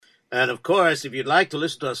And, of course, if you'd like to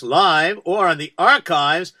listen to us live or on the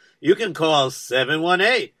archives, you can call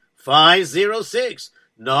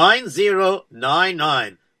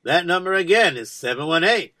 718-506-9099. That number again is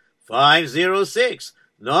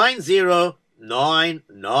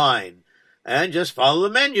 718-506-9099. And just follow the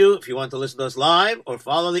menu if you want to listen to us live or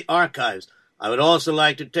follow the archives. I would also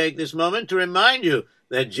like to take this moment to remind you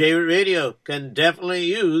that J-Root Radio can definitely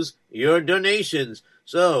use your donations.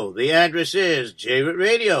 So the address is J-Root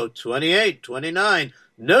Radio, 2829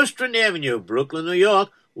 Nostrand Avenue, Brooklyn, New York,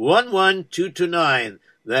 11229.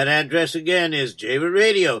 That address again is J-Root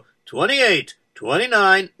Radio,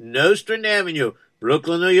 2829 Nostrand Avenue,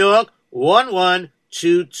 Brooklyn, New York,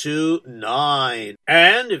 11229.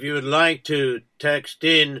 And if you would like to text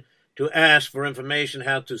in to ask for information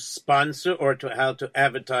how to sponsor or how to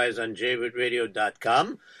advertise on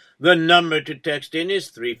jrootradio.com, the number to text in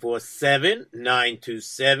is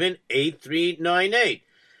 347-927-8398.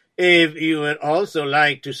 If you would also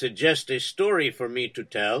like to suggest a story for me to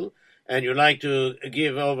tell, and you'd like to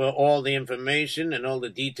give over all the information and all the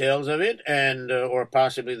details of it, and or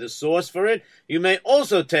possibly the source for it, you may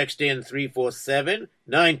also text in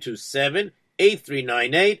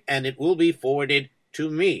 347-927-8398, and it will be forwarded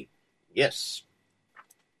to me. Yes.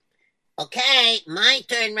 Okay, my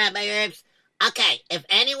turn, Rabbi Herbs. Okay, if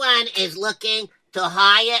anyone is looking to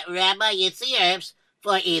hire Rabbi Yitzi Herbs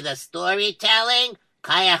for either storytelling,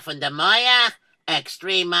 Kayach from the Moyach,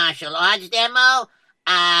 extreme martial arts demo,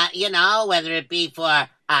 whether it be for,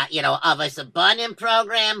 Avos Abanim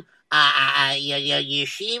program, your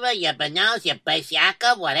yeshiva, your banos, your Beis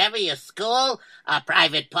Yaakov, whatever, your school, a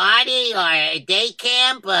private party, or a day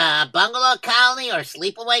camp, a bungalow colony, or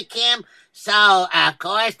sleepaway camp. So, of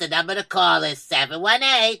course, the number to call is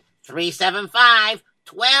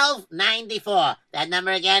 718-375-1294. That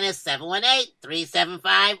number again is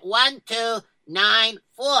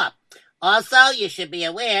 718-375-1294. Also, you should be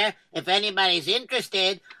aware, if anybody's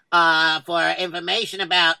interested, for information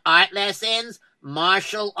about art lessons,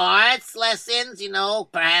 martial arts lessons,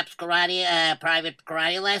 perhaps karate, private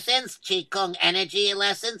karate lessons, Qigong energy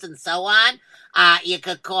lessons, and so on. You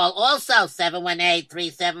could call also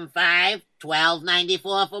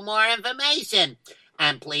 718-375-1294 for more information.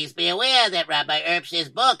 And please be aware that Rabbi Herbst's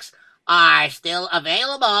books are still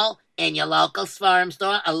available in your local Sforum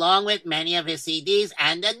store, along with many of his CDs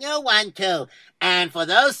and a new one, too. And for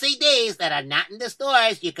those CDs that are not in the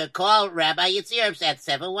stores, you could call Rabbi Yitzi Herbst at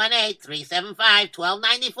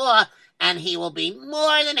 718-375-1294, and he will be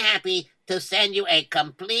more than happy to send you a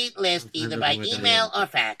complete list, either by email or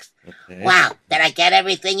fax. Okay. Wow, did I get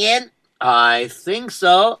everything in? I think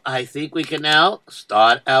so. I think we can now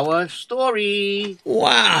start our story.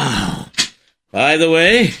 Wow. By the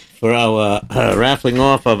way, for our raffling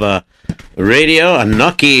off of a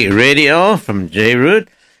Nucky radio from J-Root,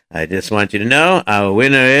 I just want you to know our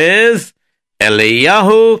winner is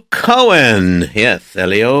Eliyahu Cohen. Yes,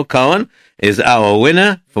 Eliyahu Cohen is our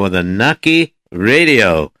winner for the Nucky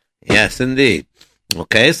radio. Yes, indeed.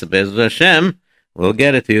 Okay, so Be'ez Hashem, we'll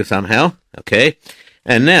get it to you somehow. Okay,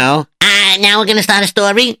 and now... now we're going to start a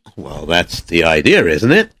story? Well, that's the idea,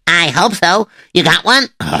 isn't it? I hope so. You got one?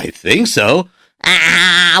 I think so.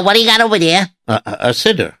 What do you got over there? A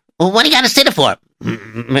siddur. Well, what do you got a siddur for?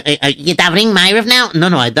 You davening Ma'ariv now?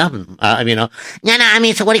 No, I daven.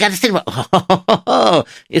 So what do you got a siddur for? Oh,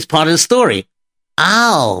 it's part of the story.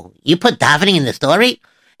 Oh, you put davening in the story?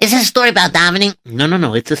 Is this a story about davening?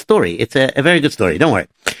 No, it's a story. It's a very good story. Don't worry.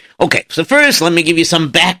 Okay, so first, let me give you some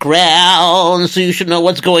background so you should know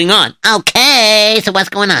what's going on. Okay, so what's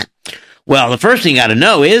going on? Well, the first thing you got to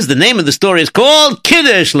know is the name of the story is called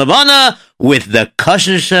Kiddush Levana with the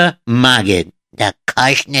Koshnitzer Maggid. The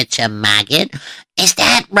Koshnitzer Maggid? Is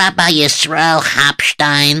that Rabbi Yisrael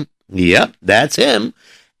Hopstein? Yep, that's him.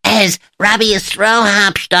 Is Rabbi Yisrael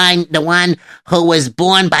Hopstein the one who was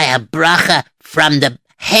born by a bracha from the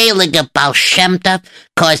Heilige Baal Shem Tov,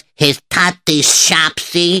 cause his tati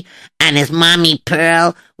Shapsi and his mommy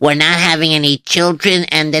Pearl were not having any children,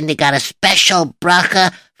 and then they got a special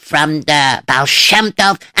bracha from the Baal Shem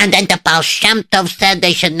Tov, and then the Baal Shem Tov said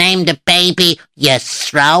they should name the baby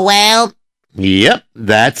Yisroel? Yep,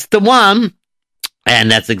 that's the one.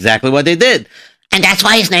 And that's exactly what they did. And that's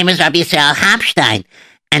why his name is Rabbi Yisrael Hopstein.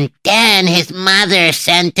 And then his mother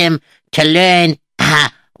sent him to learn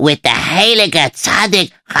with the Heilige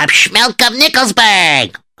Tzaddik Rab Shmelk of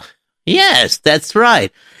Nikolsburg. Yes, that's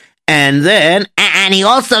right. And then... And he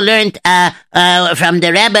also learned from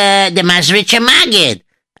the Rebbe, the Mazritcher Maggid,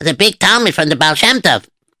 the big Talmud from the Baal Shem Tov.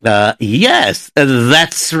 Yes,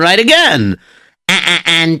 that's right again.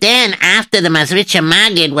 And then after the Mazritcher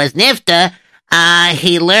Maggid was nifter,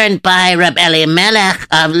 He learned by Rab Elimelech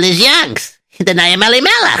of Lizyansk, the Nayim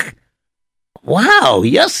Elimelech. Wow,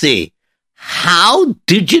 Yossi, how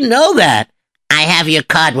did you know that? I have your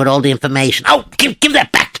card with all the information. Oh, give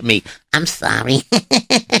that back to me. I'm sorry.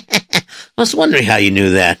 I was wondering how you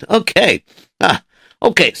knew that. Okay.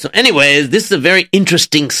 Okay, so anyways, this is a very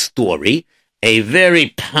interesting story, a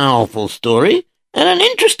very powerful story, and an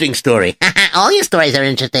interesting story. All your stories are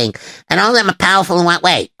interesting, and all of them are powerful in what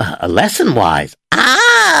way? Lesson-wise.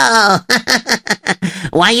 Oh!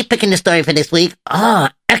 Why are you picking the story for this week?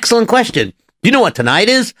 Excellent question. You know what tonight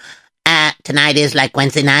is? Tonight is like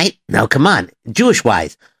Wednesday night? No, come on.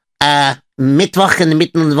 Jewish-wise. Mittwoch in the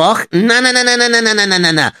middle of the Woche? No.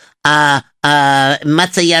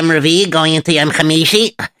 Matzah Yom Revi going into Yom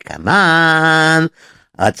Chamishi? Come on.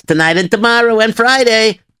 It's tonight and tomorrow and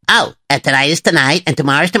Friday. Oh, and tonight is tonight, and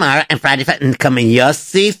tomorrow is tomorrow, and Friday, and coming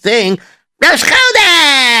Yossi thing. Rosh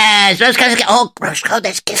Chodesh! Rosh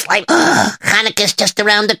Chodesh, Kislev. Hanukkah's just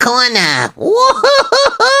around the corner.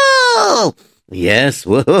 Woo-hoo-hoo-hoo! Yes,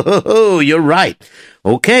 whoa, you're right.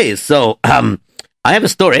 Okay, so, I have a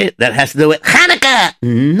story that has to do with Hanukkah!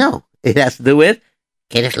 No, it has to do with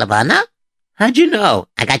Kiddush Levana? How'd you know?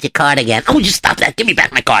 I got your card again. Oh, just stop that. Give me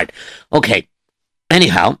back my card. Okay.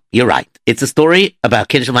 Anyhow, you're right. It's a story about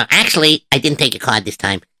Kiddush Levana. Actually, I didn't take your card this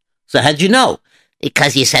time. So how'd you know?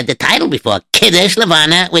 Because you said the title before. Kiddush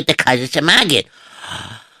Levana with the Kaddish Magid.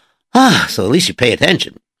 So at least you pay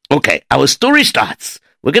attention. Okay, our story starts.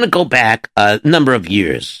 We're going to go back a number of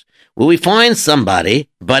years, where we find somebody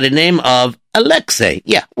by the name of Alexei.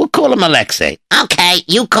 Yeah, we'll call him Alexei. Okay,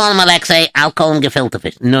 you call him Alexei, I'll call him gefilte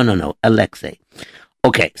fish. No, Alexei.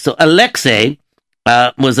 Okay, so Alexei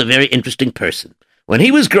was a very interesting person. When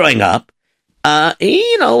he was growing up,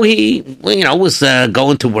 he was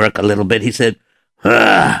going to work a little bit. He said,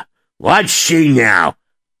 let's see now.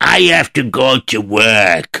 I have to go to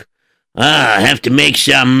work. I have to make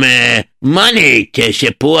some money to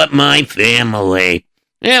support my family.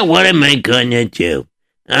 Yeah, what am I gonna do?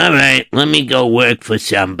 All right, let me go work for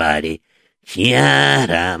somebody.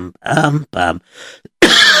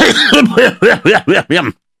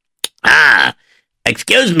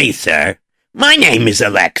 Excuse me, sir. My name is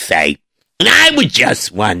Alexei, and I was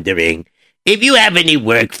just wondering if you have any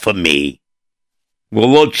work for me. Well,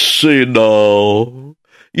 let's see now.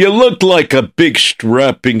 You look like a big,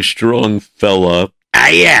 strapping, strong fella.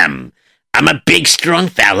 I am. I'm a big, strong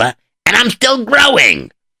fella, and I'm still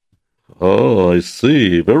growing. Oh, I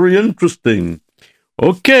see. Very interesting.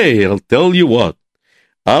 Okay, I'll tell you what.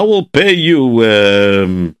 I will pay you,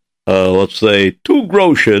 let's say, 2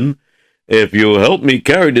 groschen if you help me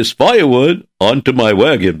carry this firewood onto my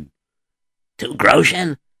wagon. 2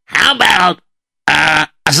 groschen? How about, a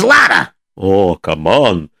zlata? Oh, come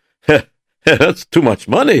on. That's too much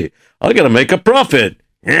money. I gotta make a profit.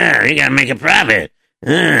 Yeah, you gotta make a profit.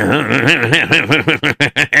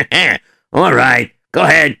 All right, go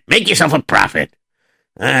ahead. Make yourself a profit.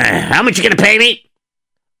 How much you gonna pay me?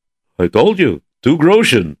 I told you, 2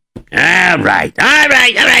 groschen. All right.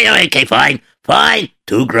 Okay, fine.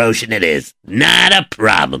 2 groschen it is. Not a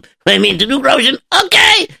problem. I mean, 2 groschen?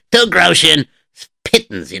 Okay, 2 groschen. It's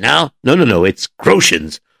pittance, you know? No, it's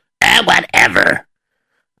groschens. Whatever.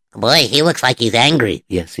 Boy, he looks like he's angry.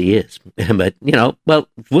 Yes, he is. But,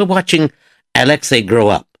 we're watching Alexei grow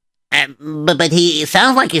up. But he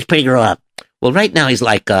sounds like he's pretty grown up. Well, right now he's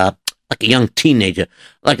like a young teenager.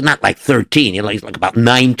 Not like 13. He's like about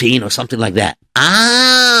 19 or something like that.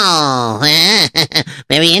 Oh,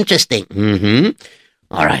 very interesting. Mm-hmm.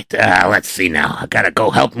 All right, let's see now. I gotta go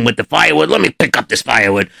help him with the firewood. Let me pick up this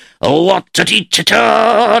firewood. All right.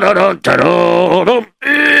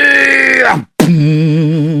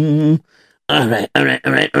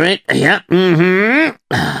 Yeah,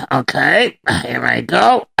 okay, here I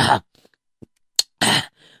go.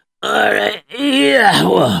 All right, yeah.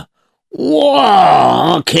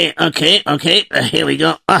 Whoa. Okay. Here we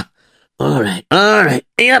go. All right.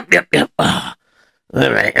 Yep. All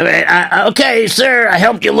right. Okay, sir, I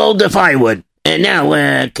helped you load the firewood. And now,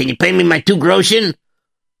 can you pay me my 2 groschen?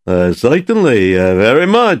 Certainly, very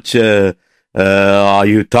much. Are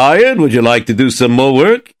you tired? Would you like to do some more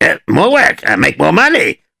work? More work? Make more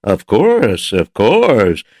money? Of course. You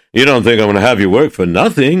don't think I'm going to have you work for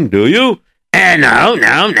nothing, do you? No.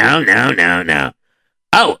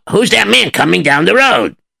 Oh, who's that man coming down the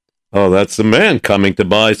road? Oh, that's the man coming to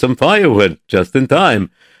buy some firewood, just in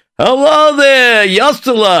time. Hello there,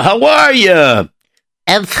 Yossela, how are you?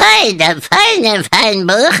 I'm fine,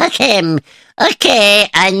 Baruch Hashem. Okay,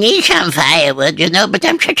 I need some firewood, but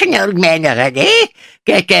I'm such an old man already.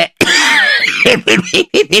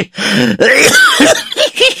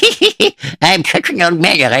 I'm such an old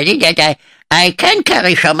man already that I can't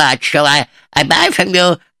carry so much, so I buy from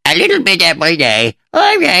you a little bit every day.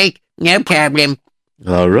 All right, no problem.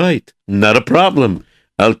 All right, not a problem.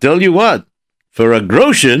 I'll tell you what. For a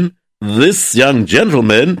groschen, this young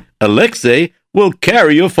gentleman, Alexei, will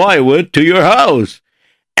carry your firewood to your house.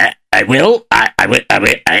 I will. I will.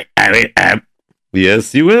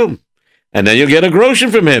 Yes, you will. And then you'll get a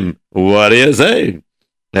groschen from him. What do you say?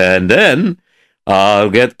 And then I'll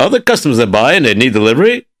get other customers that buy and they need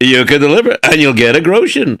delivery. You can deliver, and you'll get a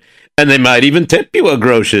groschen. And they might even tip you a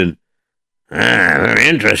groschen. Very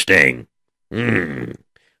interesting.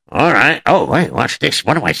 All right. Oh, wait, watch this.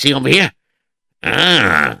 What do I see over here?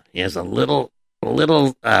 Here's a little,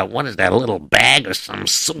 what is that, a little bag or some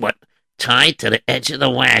sort tied to the edge of the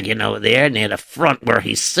wagon over there near the front where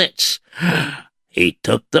he sits. He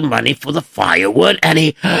took the money for the firewood and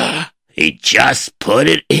he just put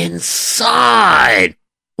it inside.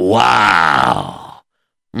 Wow.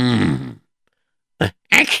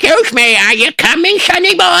 Excuse me, are you coming,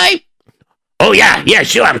 sonny boy? Oh, yeah,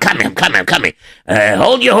 sure, I'm coming.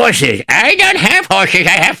 Hold your horses. I don't have horses,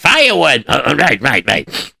 I have firewood.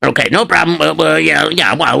 Right. Okay, no problem.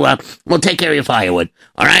 We'll take care of your firewood.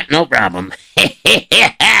 All right, no problem.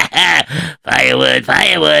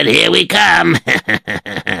 Firewood, here we come.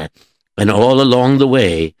 And all along the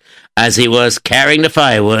way, as he was carrying the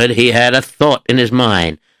firewood, he had a thought in his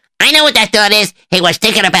mind. I know what that thought is. He was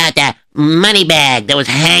thinking about the money bag that was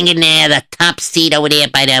hanging there, the top seat over there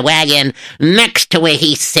by the wagon, next to where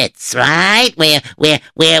he sits, right? Where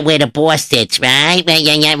the boss sits, right?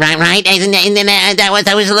 Right? Isn't that what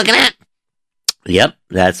I was looking at? Yep,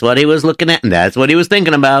 that's what he was looking at, and that's what he was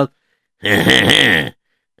thinking about. I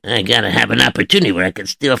gotta have an opportunity where I can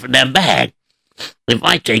steal from that bag. If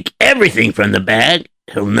I take everything from the bag,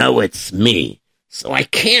 he'll know it's me. So I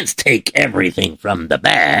can't take everything from the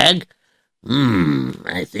bag.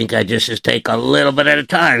 I think I just take a little bit at a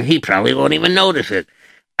time. He probably won't even notice it.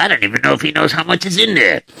 I don't even know if he knows how much is in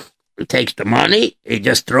there. He takes the money, he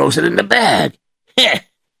just throws it in the bag.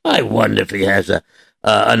 I wonder if he has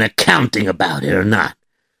an accounting about it or not.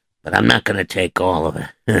 But I'm not going to take all of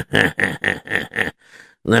it.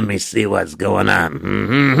 Let me see what's going on.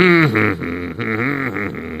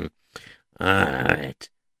 All right.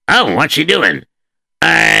 Oh, what's he doing?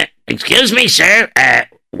 Excuse me, sir.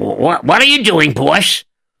 What are you doing, boss?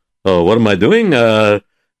 Oh, what am I doing?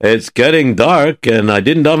 It's getting dark, and I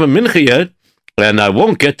didn't daven mincha yet, and I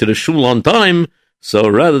won't get to the shul on time, so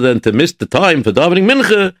rather than to miss the time for davening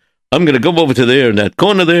mincha, I'm going to go over to there in that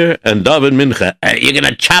corner there and daven mincha. You're going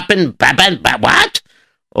to chop and what?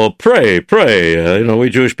 Oh, pray. We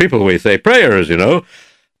Jewish people, we say prayers, I'm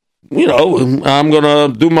going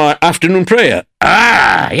to do my afternoon prayer.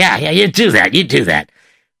 Yeah, you do that.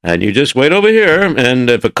 And you just wait over here, and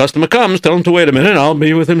if a customer comes, tell him to wait a minute, I'll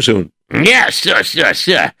be with him soon. Yeah, sure.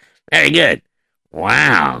 Very good.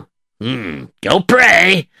 Wow. Go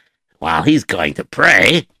pray. While he's going to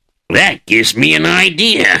pray, that gives me an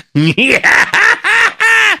idea.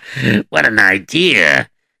 What an idea.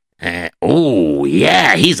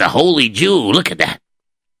 He's a holy Jew. Look at that.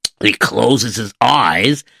 He closes his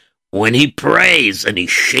eyes when he prays, and he's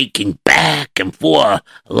shaking back and forth.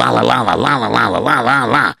 La la la la la la la la la la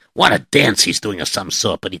la. What a dance he's doing of some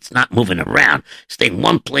sort, but he's not moving around. Staying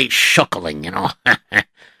one place shuckling,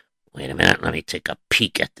 Wait a minute, let me take a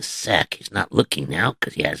peek at the sack. He's not looking now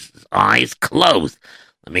because he has his eyes closed.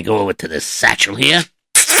 Let me go over to this satchel here.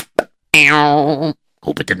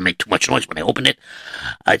 Hope it didn't make too much noise when I opened it.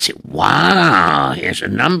 I'd say, wow, here's a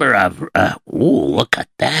number of, look at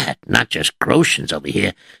that. Not just groshens over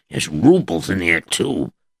here. There's rubles in here,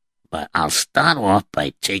 too. But I'll start off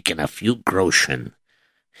by taking a few groschen.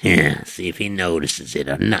 See if he notices it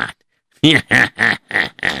or not.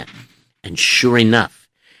 And sure enough,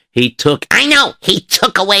 he took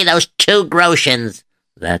away those 2 groshens.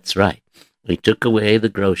 That's right. He took away the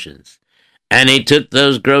groshens. And he took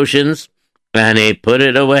those groshens and he put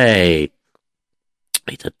it away.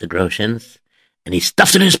 He took the groshens and he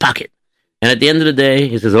stuffed it in his pocket. And at the end of the day,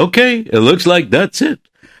 he says, okay, it looks like that's it.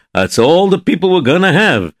 That's all the people we're going to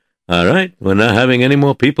have. All right, we're not having any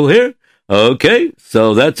more people here. Okay,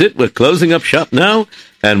 so that's it. We're closing up shop now.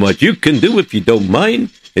 And what you can do, if you don't mind,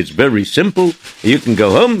 it's very simple. You can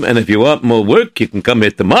go home, and if you want more work, you can come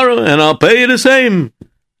here tomorrow, and I'll pay you the same.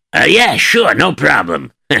 Yeah, sure, no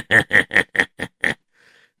problem.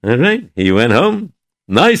 All right, he went home.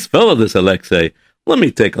 Nice fellow, this Alexei. Let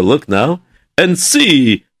me take a look now and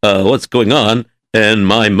see what's going on in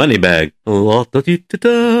my money bag. I see what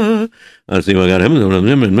I got him.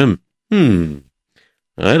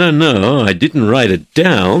 I don't know. I didn't write it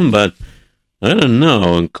down, but I don't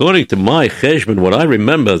know. According to my cheshbon, what I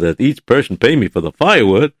remember that each person paid me for the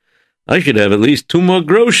firewood, I should have at least 2 more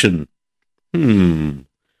groschen. I'm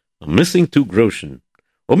missing 2 groschen.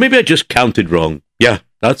 Or maybe I just counted wrong. Yeah,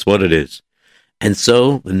 that's what it is. And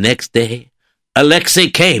so the next day, Alexei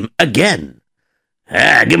came again.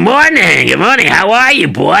 Good morning. Good morning. How are you,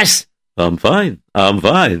 boss? I'm fine.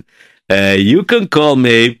 You can call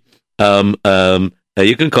me, Moishele.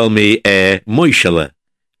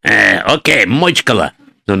 Okay, Moishkala.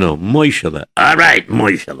 No, Moishele. All right,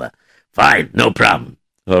 Moishkala. Fine, no problem.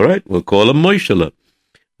 All right, we'll call him Moishele.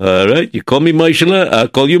 All right, you call me Moishele, I'll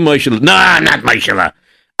call you Moishele. No, not Moishkala.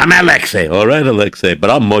 I'm Alexei. All right, Alexei, but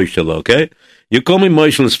I'm Moishele, okay? You call me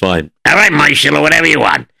Moishele is fine. All right, Moishkala, whatever you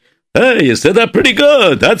want. Hey, you said that pretty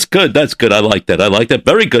good. That's good. I like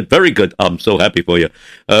that. Very good. I'm so happy for you.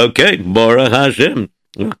 Okay, Baruch Hashem.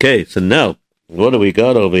 Okay, so now, what do we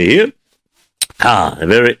got over here?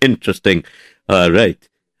 Very interesting. All right.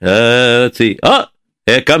 Let's see. Oh,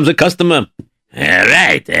 here comes a customer. All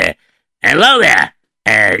right. Hello there.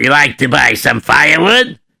 You like to buy some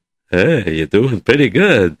firewood? Hey, you're doing pretty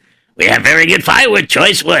good. We have very good firewood,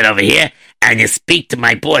 choice wood over here. And you speak to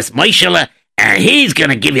my boss, Moishele, and he's going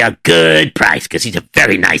to give you a good price because he's a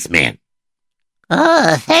very nice man.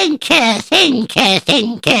 Oh, thank you.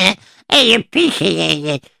 I appreciate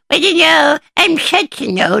it. But I'm such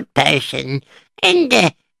an old person, and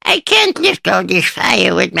I can't lift all this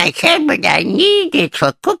firewood myself, but I need it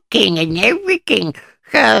for cooking and everything.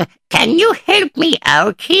 So, can you help me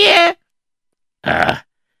out here?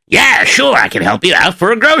 Yeah, sure, I can help you out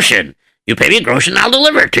for a groschen. You pay me a groschen, I'll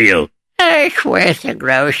deliver it to you. It's worth a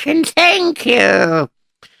groschen, thank you.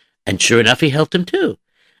 And sure enough, he helped him too.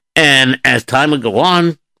 And as time would go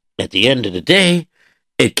on, at the end of the day,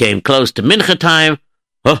 it came close to mincha time.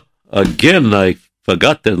 Oh, again, I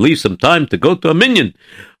forgot to leave some time to go to a minyan.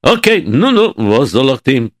 Okay, no, was the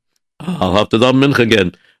team. I'll have to do mincha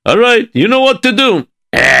again. All right, you know what to do.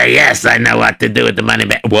 Yes, I know what to do with the money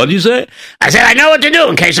back. What do you say? I said I know what to do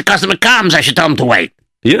in case the customer comes. I should tell him to wait.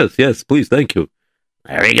 Yes, please, thank you.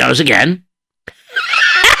 There he goes again.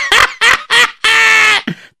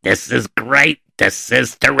 This is great. This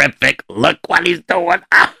is terrific. Look what he's doing.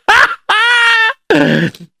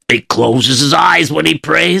 He closes his eyes when he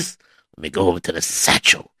prays. Let me go over to the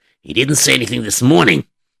satchel. He didn't say anything this morning.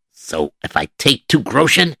 So if I take 2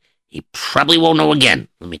 groschen, he probably won't know again.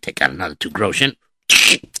 Let me take out another 2 groschen.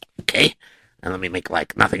 Okay. And let me make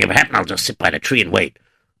like nothing ever happened. I'll just sit by the tree and wait.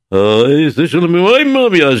 Okay,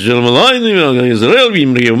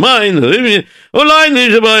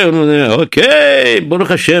 Baruch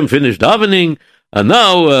Hashem finished davening, and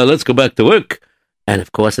now let's go back to work. And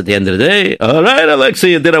of course, at the end of the day, all right,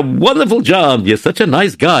 Alexei, you did a wonderful job. You're such a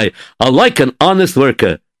nice guy. I like an honest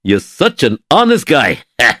worker. You're such an honest guy.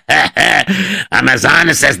 I'm as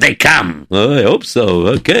honest as they come. Oh, I hope so.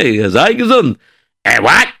 Okay, sei gesund.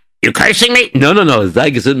 What? You cursing me? No.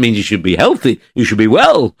 Sei gesund means you should be healthy. You should be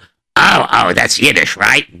well. Oh, that's Yiddish,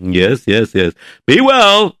 right? Yes. Be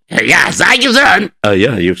well. Yeah, sei gesund.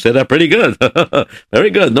 Yeah, you've said that pretty good.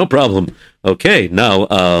 Very good, no problem. Okay, now,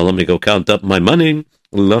 let me go count up my money.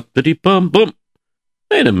 Boom.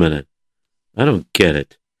 Wait a minute. I don't get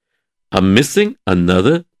it. I'm missing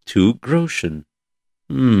another 2 groschen.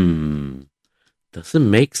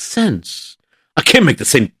 Doesn't make sense. I can't make the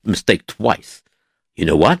same mistake twice. You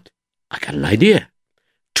know what? I got an idea.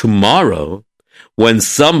 Tomorrow, when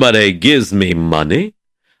somebody gives me money,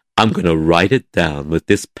 I'm going to write it down with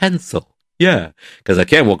this pencil. Yeah, because I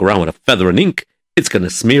can't walk around with a feather and ink. It's going to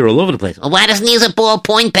smear all over the place. Well, why doesn't he use a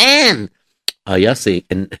ballpoint pen? Yeah, see.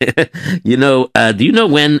 And, do you know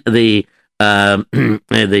when the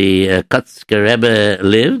Kotzker Rebbe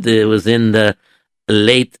lived? It was in the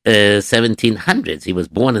late 1700s. He was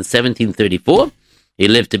born in 1734. He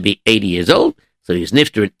lived to be 80 years old. So he was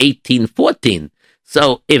nifter in 1814.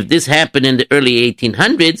 So if this happened in the early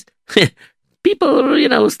 1800s, people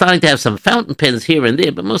were, starting to have some fountain pens here and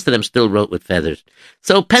there, but most of them still wrote with feathers.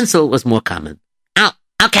 So pencil was more common. Oh,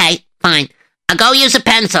 okay, fine. I'll go use a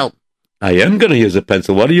pencil. I am going to use a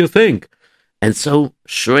pencil. What do you think? And so,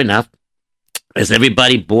 sure enough, as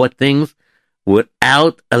everybody bought things,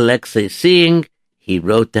 without Alexei seeing, he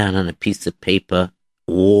wrote down on a piece of paper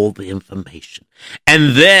all the information.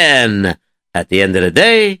 And then, at the end of the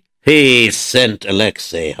day, he sent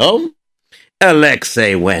Alexei home.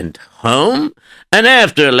 Alexei went home. And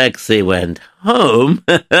after Alexei went home...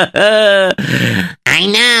 I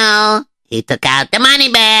know. He took out the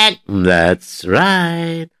money bag. That's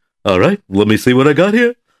right. All right, let me see what I got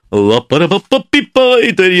here. 1, 2, 3,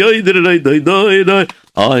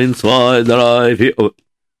 4.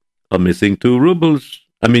 I'm missing 2 rubles.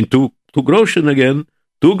 I mean, two 2 groschen again.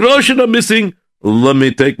 2 groschen are missing. Let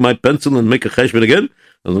me take my pencil and make a cheshbon again.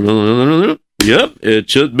 Yep, it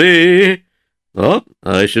should be. Oh,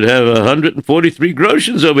 I should have 143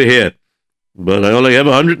 groshens over here. But I only have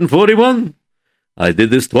 141. I did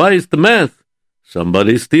this twice, the math.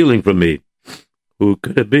 Somebody's stealing from me. Who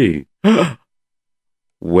could it be?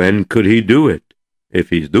 When could he do it? If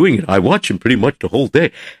he's doing it, I watch him pretty much the whole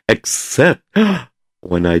day, except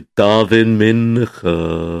when I daven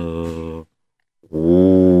mincha.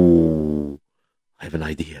 Oh, I have an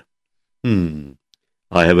idea.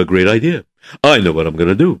 I have a great idea. I know what I'm going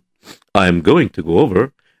to do. I'm going to go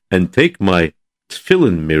over and take my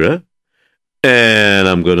tefillin mirror, and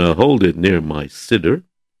I'm going to hold it near my siddur,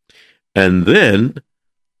 and then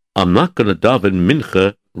I'm not going to daven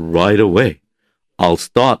mincha right away. I'll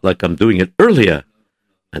start like I'm doing it earlier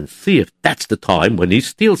and see if that's the time when he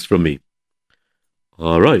steals from me.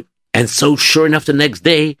 All right. And so, sure enough, the next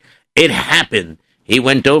day, it happened. He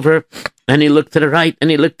went over, and he looked to the right, and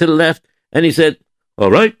he looked to the left, and he said, all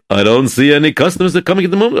right, I don't see any customers that are coming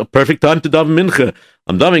at the moment. A perfect time to daven mincha.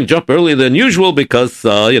 I'm davening jump earlier than usual because,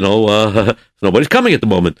 nobody's coming at the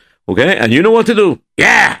moment. Okay, and you know what to do.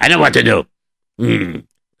 Yeah, I know what to do.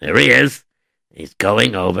 There he is. He's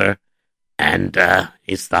going over, and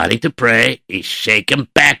he's starting to pray. He's shaking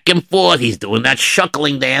back and forth. He's doing that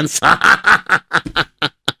shuckling dance.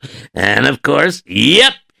 And, of course,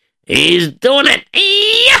 yep, he's doing it.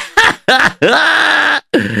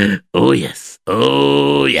 Oh, yes.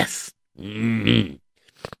 Oh, yes.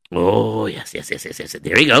 Oh, yes.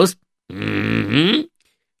 There he goes.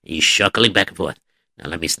 He's shuckling back and forth. Now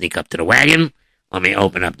let me sneak up to the wagon. Let me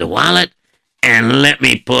open up the wallet. And let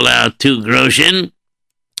me pull out 2 groschen.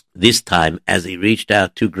 This time, as he reached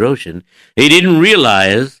out 2 groschen, he didn't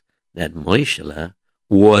realize that Moishele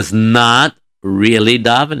was not really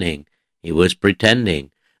davening. He was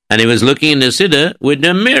pretending. And he was looking in the siddur with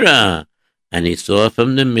the mirror. And he saw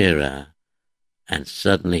from the mirror. And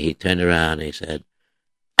suddenly he turned around and he said,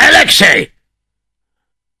 Alexei!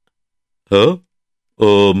 Huh?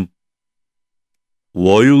 Why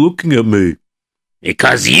are you looking at me?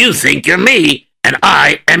 Because you think you're me, and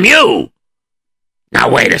I am you. Now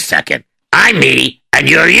wait a second. I'm me, and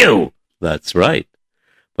you're you. That's right.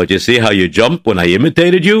 But you see how you jumped when I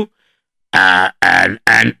imitated you? And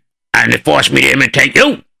it forced me to imitate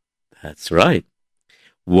you? That's right.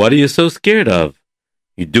 What are you so scared of?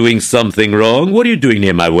 You doing something wrong? What are you doing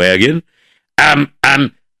near my wagon?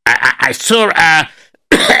 I saw a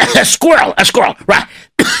squirrel, right?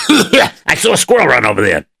 I saw a squirrel run over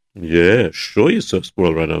there. Yeah, sure you saw a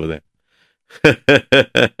squirrel run over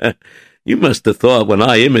there. You must have thought when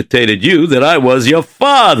I imitated you that I was your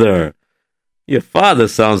father. Your father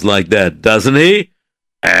sounds like that, doesn't he?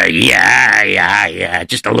 Yeah,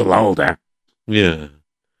 just a little older. Yeah.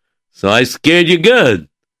 So I scared you good.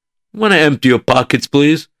 Want to empty your pockets,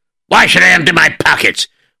 please? Why should I empty my pockets?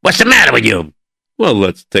 What's the matter with you? Well,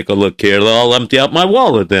 let's take a look here. I'll empty out my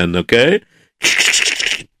wallet then, okay?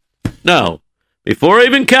 Now, before I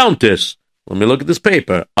even count this, let me look at this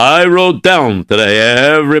paper. I wrote down today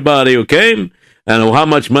everybody who came and how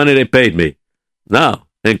much money they paid me. Now,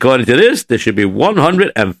 according to this, there should be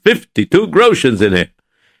 152 groshens in here.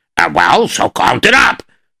 Well, so count it up.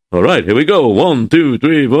 All right, here we go. 1, 2,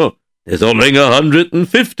 3, 4. There's only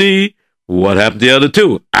 150. What happened to the other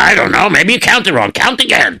 2? I don't know. Maybe you counted wrong. Count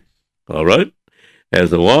again. All right.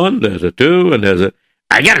 There's a 1, there's a 2, and there's a...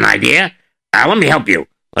 I got an idea. Let me help you.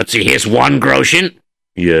 Let's see. Here's 1 groschen.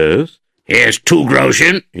 Yes. Here's 2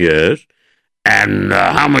 groschen. Yes. And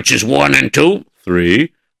how much is 1 and 2?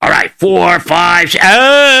 3. All right, 4, 5, 6.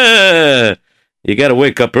 You got to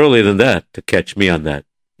wake up earlier than that to catch me on that.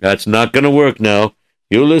 That's not going to work now.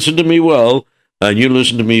 You listen to me well, and you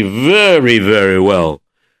listen to me very, very well.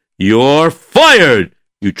 You're fired.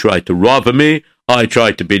 You tried to rob me. I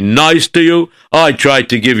tried to be nice to you. I tried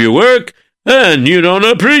to give you work, and you don't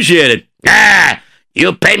appreciate it.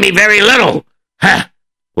 You pay me very little. Huh.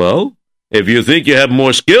 Well, if you think you have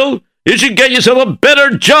more skill, you should get yourself a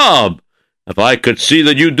better job. If I could see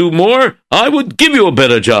that you do more, I would give you a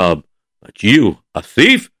better job. But you, a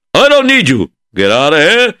thief, I don't need you. Get out of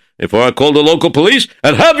here before I call the local police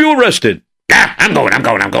and have you arrested. I'm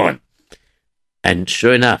going. And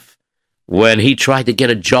sure enough, when he tried to get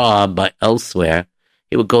a job elsewhere,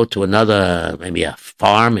 he would go to another, maybe a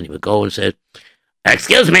farm, and he would go and say,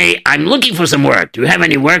 Excuse me, I'm looking for some work. Do you have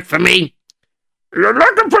any work for me? You're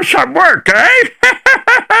looking for some work, eh?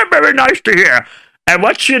 Very nice to hear. And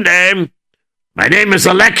what's your name? My name is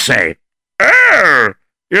Alexei. Oh,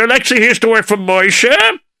 you're Alexei here to work for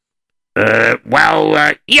Moshe?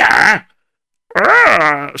 Yeah.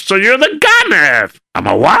 So you're the Ganev. I'm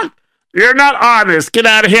a what? You're not honest. Get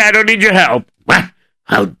out of here. I don't need your help. What?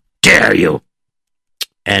 How dare you?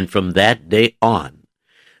 And from that day on,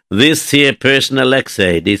 this here person,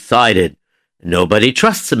 Alexei, decided nobody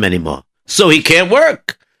trusts him anymore, so he can't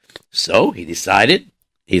work. So he decided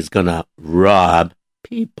he's going to rob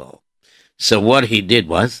people. So what he did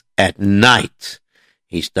was, at night,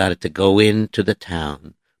 he started to go into the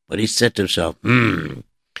town. But he said to himself,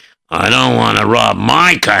 I don't want to rob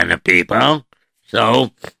my kind of people.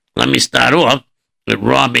 So let me start off with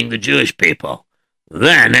robbing the Jewish people.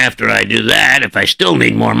 Then, after I do that, if I still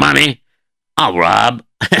need more money, I'll rob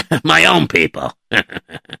my own people.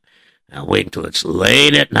 I'll wait until it's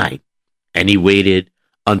late at night. And he waited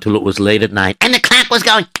until it was late at night, and the clock was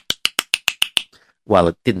going. Well,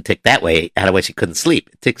 it didn't tick that way, otherwise he couldn't sleep.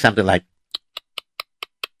 It ticked something like.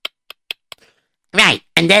 Right,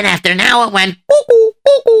 and then after an hour it went.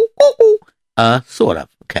 Sort of.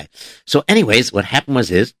 Okay. So, anyways, what happened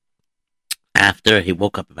was after he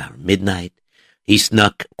woke up about midnight, he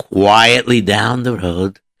snuck quietly down the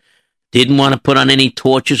road, didn't want to put on any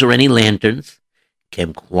torches or any lanterns,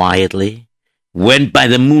 came quietly, went by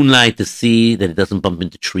the moonlight to see that it doesn't bump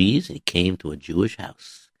into trees, and he came to a Jewish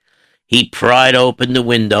house. He pried open the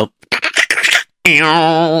window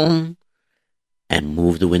and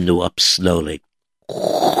moved the window up slowly.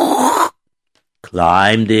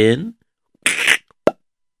 Climbed in,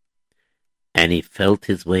 and he felt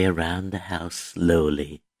his way around the house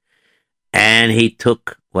slowly. And he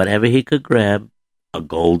took whatever he could grab, a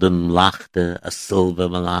golden malachte, a silver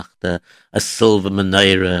malachte, a silver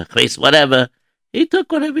menorah, whatever. He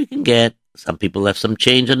took whatever he can get. Some people left some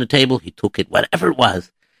change on the table. He took it, whatever it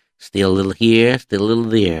was. Still a little here, still a little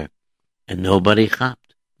there. And nobody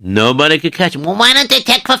hopped. Nobody could catch him. Well, why don't they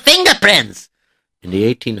check for fingerprints? In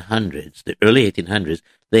the 1800s, the early 1800s,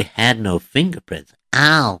 they had no fingerprints.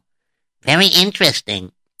 Oh, very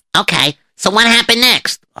interesting. Okay, so what happened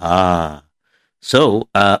next? So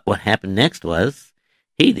what happened next was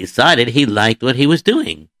he decided he liked what he was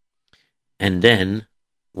doing. And then,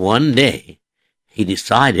 one day, he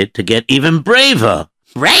decided to get even braver.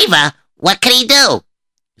 Braver? What could he do?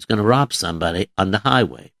 He's going to rob somebody on the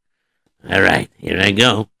highway. All right, here I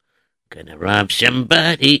go. Gonna rob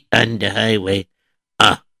somebody on the highway.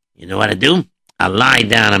 You know what I do? I lie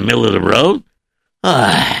down in the middle of the road.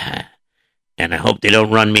 And I hope they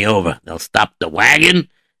don't run me over. They'll stop the wagon,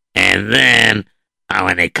 and then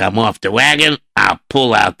when they come off the wagon, I'll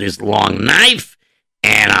pull out this long knife,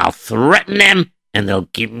 and I'll threaten them, and they'll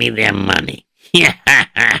give me their money.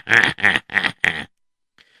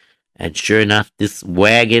 And sure enough, this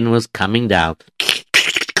wagon was coming down,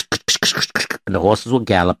 and the horses were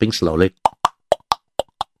galloping slowly.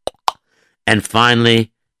 And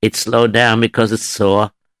finally, it slowed down because it saw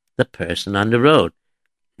the person on the road.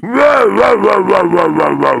 Whoa, whoa, whoa, whoa, whoa,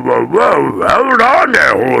 whoa, whoa, whoa, whoa. Hold on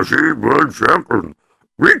there, horsey. 1 second.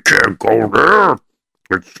 We can't go there.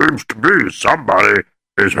 It seems to me somebody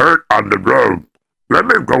is hurt on the road. Let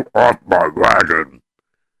me go off my wagon.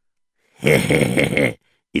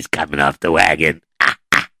 He's coming off the wagon.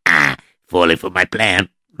 Falling for my plan.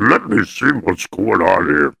 Let me see what's going on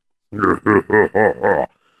here.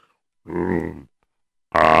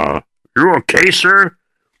 You okay, sir?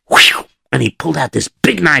 Whew! And he pulled out this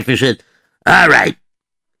big knife and said, all right,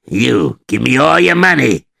 you give me all your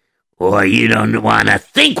money, or you don't want to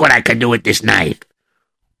think what I can do with this knife.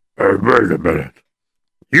 Wait a minute.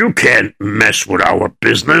 You can't mess with our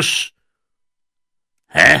business.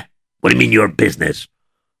 Huh? What do you mean your business?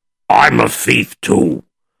 I'm a thief, too.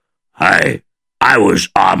 I was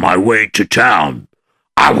on my way to town.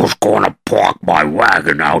 I was going to park my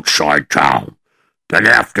wagon outside town. Then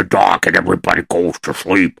after dark and everybody goes to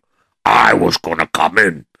sleep, I was going to come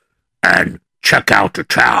in and check out the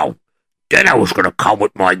town. Then I was going to come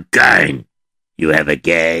with my gang. You have a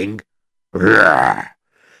gang? Yeah.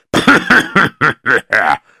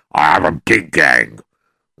 I have a big gang.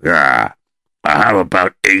 Yeah. I have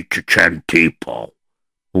about 8 to 10 people.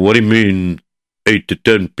 What do you mean, 8 to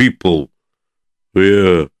 10 people?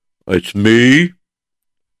 Yeah, it's me.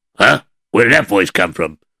 Huh? Where did that voice come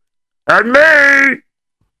from? And me!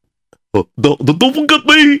 Don't forget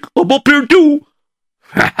me. I'm up here too.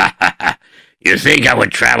 You think I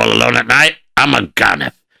would travel alone at night? I'm a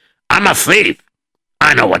gunner. I'm a thief.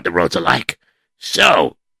 I know what the roads are like.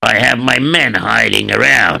 So, I have my men hiding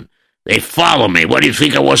around. They follow me. What do you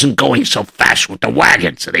think I wasn't going so fast with the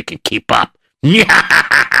wagon so they could keep up?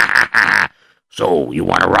 So, you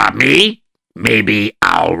want to rob me? Maybe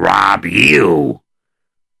I'll rob you.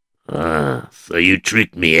 So you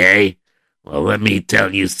tricked me, eh? Well, let me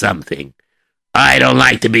tell you something. I don't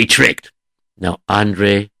like to be tricked. Now,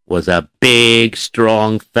 Andre was a big,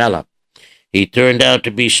 strong fella. he turned out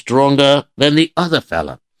to be stronger than the other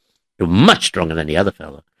fella. Much stronger than the other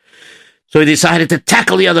fella. So he decided to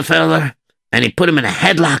tackle the other fella, and he put him in a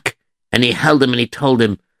headlock, and he held him and he told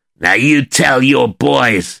him, "Now you tell your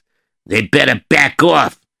boys they better back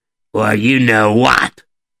off, or you know what."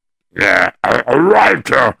 Yeah, all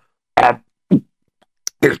right.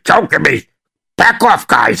 He's choking me. Back off,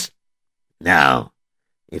 guys. Now,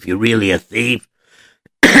 if you're really a thief,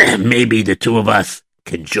 maybe the two of us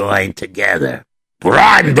can join together. But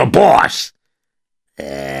I'm the boss.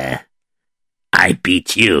 I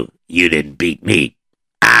beat you. You didn't beat me.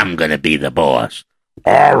 I'm gonna be the boss.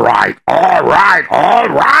 All right.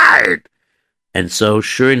 And so,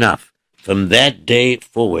 sure enough, from that day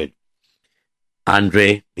forward,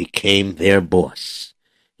 Andre became their boss.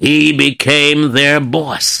 He became their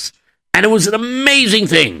boss. And it was an amazing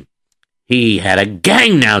thing. He had a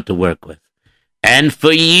gang now to work with. And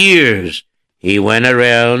for years, he went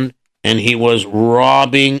around and he was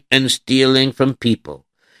robbing and stealing from people.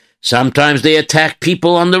 Sometimes they attacked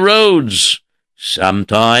people on the roads.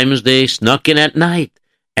 Sometimes they snuck in at night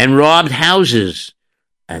and robbed houses.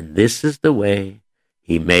 And this is the way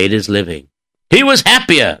he made his living. He was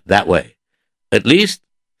happier that way. At least,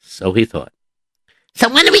 so he thought. So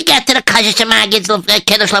when do we get to the Kazakh Magid's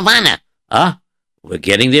Kiddush Levana? We're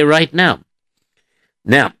getting there right now.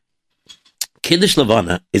 Now, Kiddush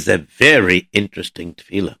Levana is a very interesting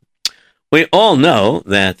tefillah. We all know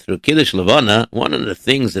that through Kiddush Levana, one of the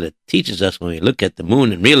things that it teaches us when we look at the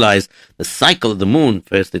moon and realize the cycle of the moon,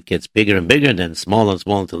 first it gets bigger and bigger, then smaller and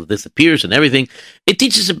smaller until it disappears and everything. It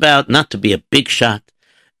teaches about not to be a big shot.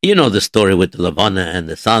 You know the story with the Levana and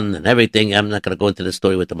the sun and everything. I'm not going to go into the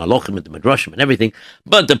story with the Malachim and the Midrashim and everything.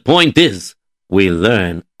 But the point is, we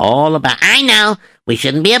learn all about... I know. We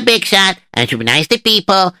shouldn't be a big shot and should be nice to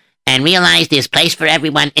people and realize there's place for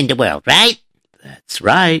everyone in the world, right? That's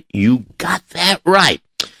right. You got that right.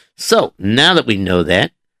 So, now that we know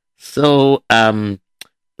that,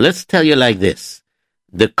 let's tell you like this.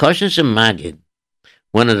 The Kosher Magid,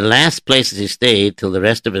 one of the last places he stayed till the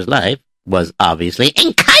rest of his life, was obviously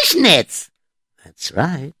in Kushnitz. That's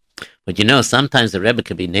right. But you know, sometimes the Rebbe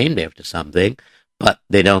can be named after something, but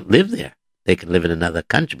they don't live there. They can live in another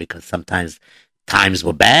country because sometimes times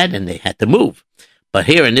were bad and they had to move. But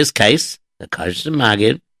here in this case, the Kosher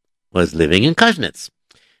Magid was living in Kushnitz.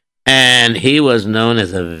 And he was known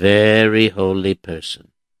as a very holy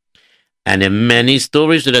person. And there are many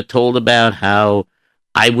stories that are told about how,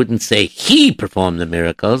 I wouldn't say he performed the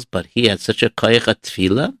miracles, but he had such a koyach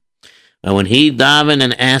tefillah. And when he davened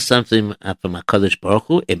and asked something from HaKadosh Baruch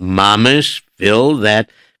Hu, it mamish filled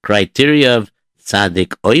that criteria of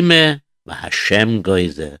tzaddik oimer v'Hashem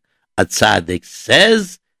goizer. A tzaddik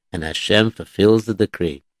says, and Hashem fulfills the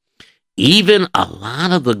decree. Even a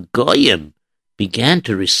lot of the goyim began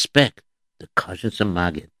to respect the Kosher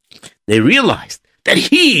Magid. They realized that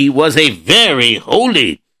he was a very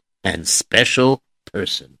holy and special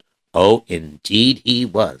person. Oh, indeed he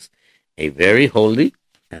was. A very holy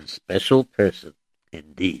and special person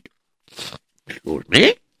indeed. Excuse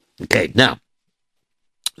me? Okay, now,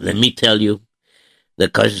 let me tell you, the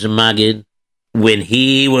Kosher Magid, when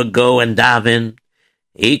he would go and daven,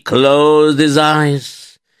 he closed his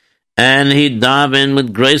eyes, and he davened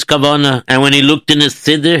with grace kavana, and when he looked in his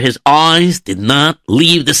siddur, his eyes did not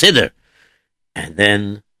leave the siddur. And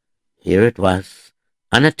then, here it was,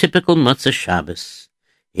 on a typical Motzei Shabbos,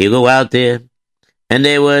 he'd go out there, and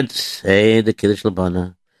they would say the Kiddush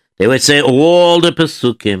Levana, they would say all the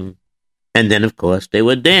Pesukim, and then, of course, they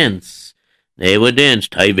would dance. They would dance.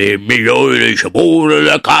 No,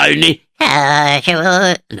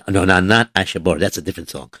 not Ashabor. That's a different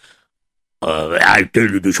song. I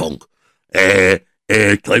tell you the song.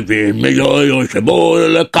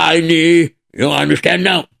 You understand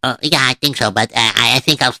now? Yeah, I think so, but I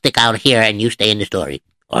think I'll stick out here and you stay in the story.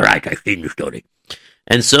 All right, I stay in the story.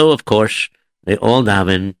 And so, of course, they all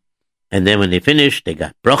daven, and then when they finished, they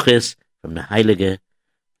got broches from the Heilige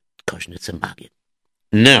Koshnitzer Magid.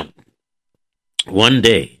 Now, one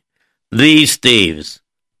day, these thieves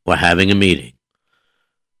were having a meeting.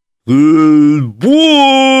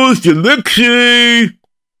 Boss, Alexei!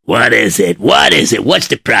 What is it? What's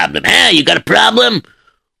the problem? You got a problem?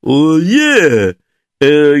 Yeah.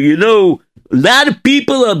 You know, a lot of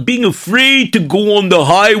people are being afraid to go on the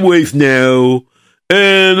highways now.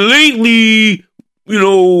 And lately, you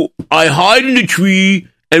know, I hide in the tree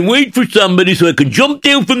and wait for somebody so I can jump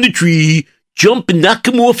down from the tree, jump and knock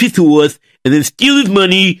him off his horse, and then steal his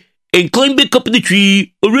money and climb back up in the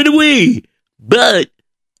tree or run away. But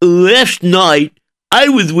last night, I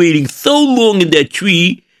was waiting so long in that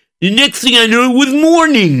tree, the next thing I know, it was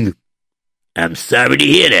morning. I'm sorry to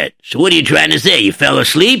hear that. So what are you trying to say? You fell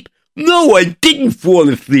asleep? No, I didn't fall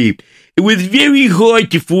asleep. It was very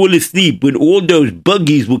hard to fall asleep when all those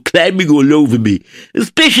buggies were climbing all over me,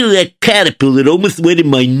 especially that caterpillar that almost went in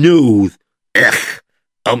my nose. Ugh,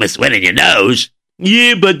 almost went in your nose.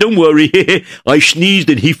 Yeah, but don't worry. I sneezed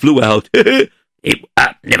and he flew out.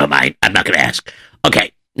 Never mind. I'm not going to ask.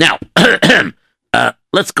 Okay, now,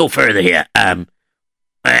 let's go further here.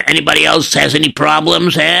 Anybody else has any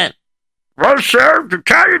problems, eh? Well, sir, to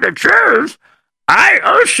tell you the truth, I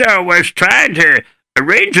also was trying to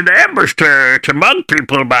arrange an ambush to mug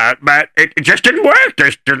people about, but it just didn't work.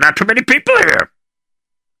 There's not too many people here.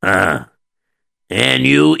 And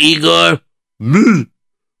you, Igor? Me?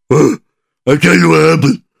 I tell you what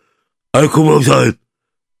happened. I come outside.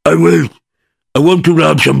 I wait. I want to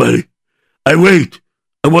rob somebody. I wait.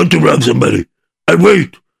 I want to rob somebody. I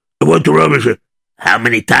wait. I want to rob somebody. How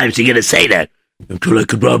many times are you going to say that? Until I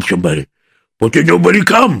could rob somebody. But then nobody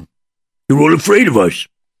come. You're all afraid of us.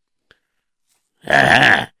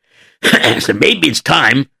 So maybe it's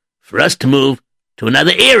time for us to move to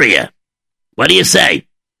another area. What do you say?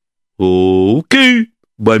 Okay.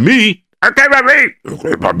 By me. Okay, by me.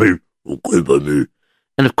 Okay, by me. Okay, by me.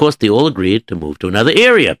 And of course, they all agreed to move to another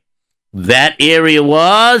area. That area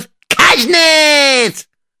was Kuznets!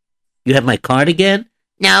 You have my card again?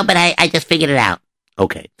 No, but I just figured it out.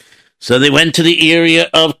 Okay. So they went to the area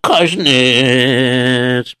of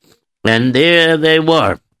Kuznets. And there they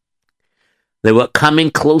were. They were coming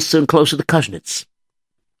closer and closer to Kuznets.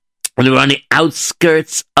 And they were on the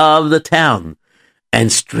outskirts of the town.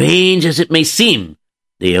 And strange as it may seem,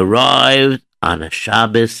 they arrived on a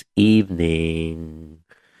Shabbos evening.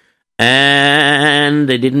 And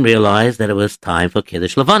they didn't realize that it was time for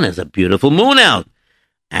Kiddush Levana. There's a beautiful moon out.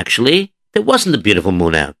 Actually, there wasn't a beautiful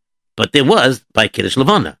moon out, but there was by Kiddush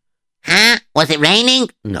Levana. Huh? Was it raining?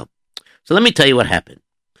 No. So let me tell you what happened.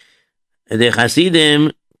 The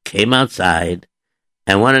Hasidim came outside,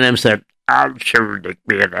 and one of them said, Entschuldigt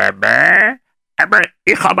mir, aber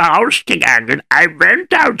ich habe ausgegangen. I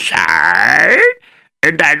went outside,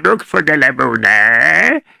 and I looked for the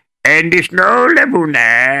Levuna, and there's no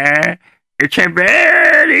Levuna. It's a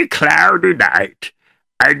very cloudy night.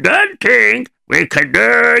 I don't think we can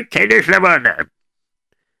do Kiddush Levana.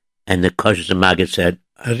 And the Kosher Maggid said,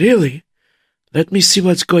 Really? Let me see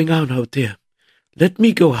what's going on out there. Let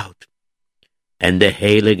me go out. And the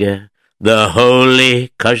Heilige, the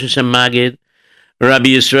holy Kosher Maggid, Rabbi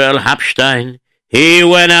Yisrael Hapstein, he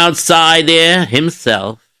went outside there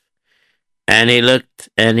himself, and he looked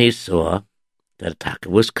and he saw that it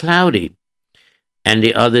was cloudy. And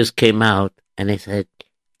the others came out and they said,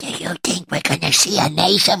 Do you think we're going to see a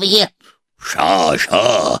nace over here? Sure.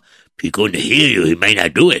 If he's going to hear you, he may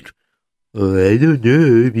not do it. Oh, I don't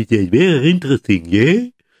know. It's very interesting, yeah?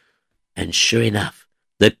 And sure enough,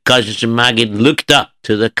 the Kosher Maggid looked up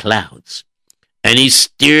to the clouds, and he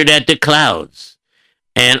stared at the clouds,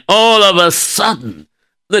 and all of a sudden,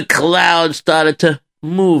 the clouds started to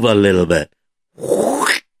move a little bit,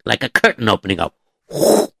 like a curtain opening up,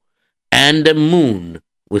 and the moon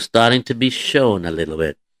was starting to be shown a little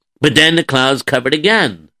bit. But then the clouds covered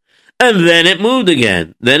again, and then it moved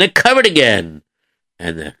again, then it covered again.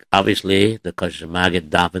 And obviously, the Kosher Maggid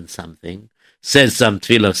davened something, said some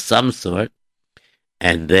tefillah of some sort,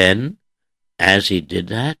 and then, as he did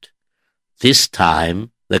that, this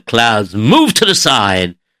time the clouds moved to the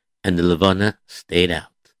side, and the Levana stayed out.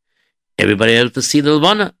 Everybody able to see the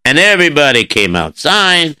Levana, and everybody came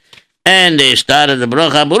outside, and they started the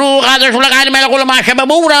bracha,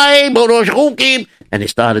 and they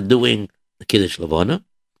started doing the Kiddush Levana,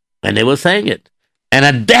 and they were saying it. And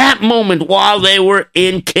at that moment, while they were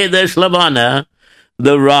in Kiddush Levana,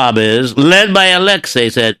 the robbers, led by Alexei,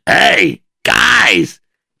 said, Hey, guys,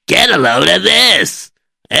 get a load of this.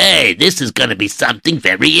 Hey, this is going to be something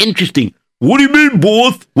very interesting. What do you mean,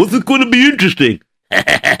 boss? What's it going to be interesting?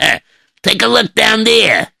 Take a look down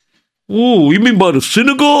there. Oh, you mean by the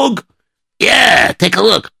synagogue? Yeah, take a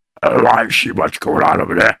look. Oh, I see what's going on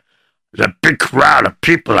over there. There's a big crowd of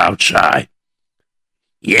people outside.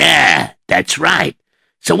 Yeah, that's right.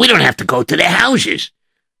 So we don't have to go to their houses.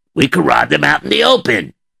 We can rob them out in the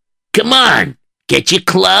open. Come on, get your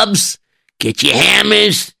clubs, get your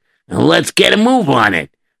hammers, and let's get a move on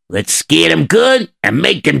it. Let's scare them good and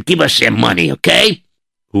make them give us their money, okay?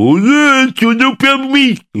 Oh, yeah, so no problem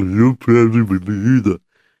with me. No problem with me either.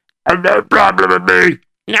 And no problem with me.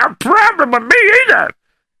 No problem with me either.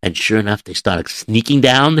 And sure enough, they started sneaking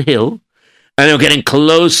down the hill, and they were getting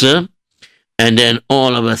closer, and then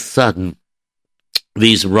all of a sudden,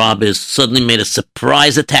 these robbers suddenly made a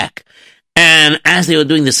surprise attack. And as they were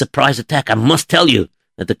doing the surprise attack, I must tell you,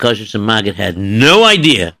 that the Kosher Maggid had no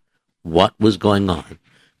idea what was going on,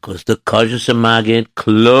 because the Kosher Maggid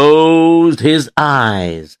closed his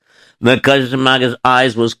eyes. The Kosher Maggid's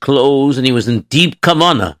eyes was closed, and he was in deep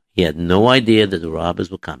kavanah. He had no idea that the robbers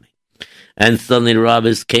were coming. And suddenly the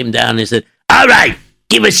robbers came down and he said, "All right,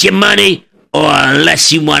 give us your money, or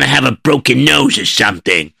unless you want to have a broken nose or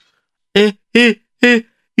something."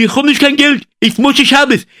 Ich hab nicht kein Geld. It's Moshe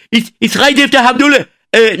Shabbos. It's right after Abdullah.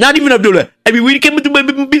 Not even Abdullah. I mean, we can do my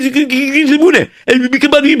business. Excuse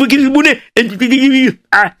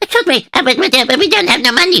me, but we don't have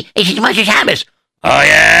no money. It's Moshe Shabbos. Oh,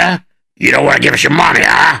 yeah? You don't want to give us your money,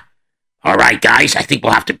 huh? All right, guys, I think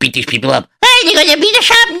we'll have to beat these people up. Hey, they're going to beat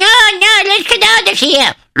us up. No, let's get out of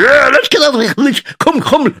here. Yeah, let's get over here. Come,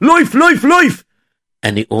 Leuf.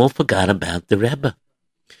 And they all forgot about the Rebbe.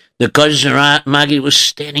 The Kosher Maggid was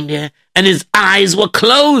standing there, and his eyes were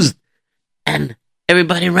closed. And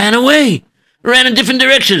everybody ran away, ran in different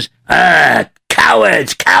directions.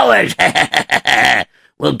 Cowards.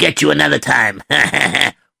 We'll get you another time.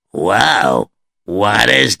 Wow,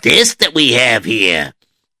 what is this that we have here?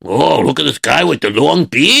 Oh, look at this guy with the long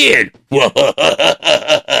beard.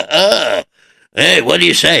 Hey, what do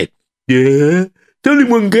you say? Yeah, it's only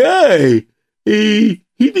one guy. He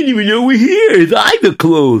didn't even know we're here. His eyes are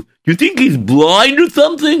closed. You think he's blind or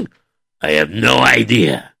something? I have no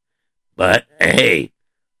idea. But, hey,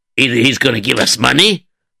 either he's going to give us money,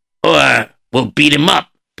 or we'll beat him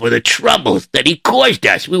up for the troubles that he caused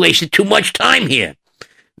us. We wasted too much time here.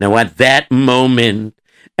 Now, at that moment,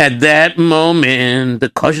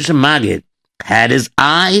 the Kosher Maggid had his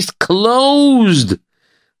eyes closed.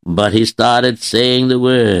 But he started saying the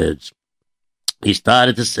words. He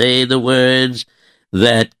started to say the words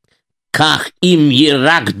that Kach im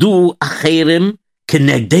yiragdu acherem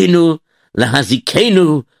kenegdenu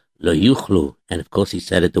lahazikenu lo yuchlu. And of course he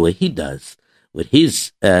said it the way he does, with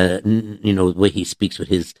his, the way he speaks with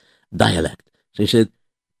his dialect. So he said,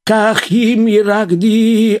 Kach im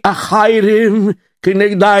yiragdi acherem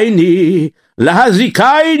kenegdaini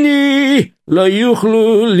lahazikaini lo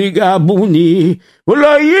yuchlu ligabuni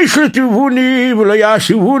v'lo yishretuvuni v'lo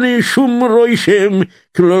yashivuni shum roishem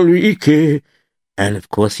klolike. And of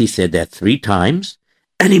course he said that 3 times,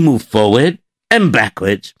 and he moved forward and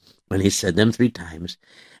backwards when he said them 3 times.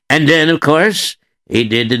 And then, of course, he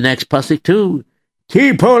did the next pasuk too.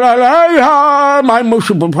 Tipol alayha, my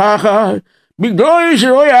Moshe B'pacha, b'gdoi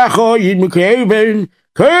zeroyacho yid mekeben,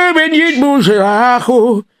 keben yid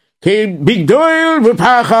muzeracho, ke b'gdoi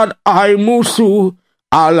B'pachad ay musu,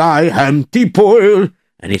 alayhem tipol.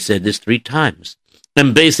 And he said this 3 times.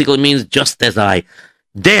 And basically means, just as I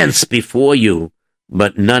dance before you,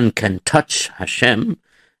 but none can touch Hashem,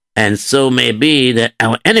 and so may be that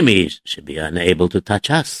our enemies should be unable to touch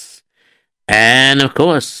us. And, of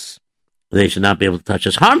course, they should not be able to touch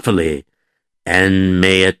us harmfully. And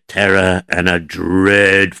may a terror and a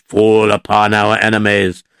dread fall upon our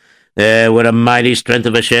enemies. There, with a mighty strength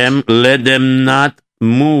of Hashem, let them not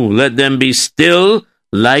move. Let them be still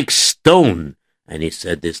like stone. And he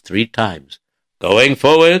said this 3 times, going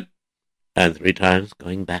forward, and 3 times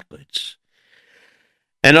going backwards.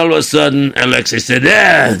 And all of a sudden, Alexei said,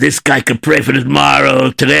 this guy could pray for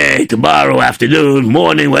tomorrow, today, tomorrow, afternoon,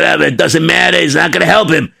 morning, whatever. It doesn't matter. It's not going to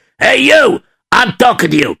help him. Hey, you! I'm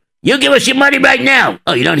talking to you. You give us your money right now.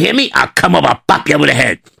 Oh, you don't hear me? I'll come over, I'll pop you over the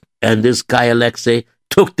head. And this guy, Alexei,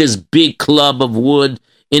 took this big club of wood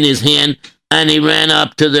in his hand, and he ran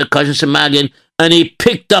up to the Kosher Maggid, and he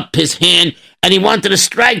picked up his hand, and he wanted to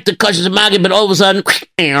strike the Kosher Maggid, but all of a sudden,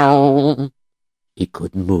 he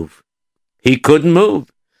couldn't move. He couldn't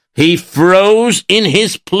move. He froze in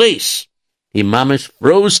his place. He mamish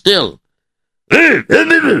froze still. What's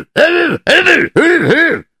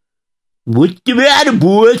the matter,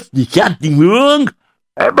 boss? Is something wrong?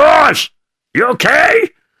 Hey, boss! You okay?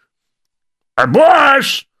 Hey,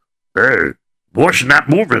 boss! Hey, boss not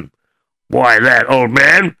moving. Why, that old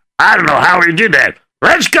man, I don't know how he did that.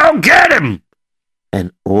 Let's go get him!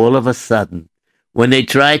 And all of a sudden, when they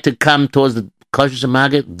tried to come towards the Kosher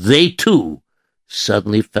Maggid, they too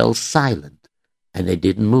suddenly fell silent, and they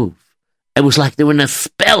didn't move. It was like they were in a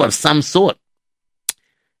spell of some sort.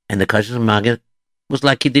 And the Kosher Maggid was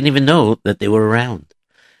like he didn't even know that they were around.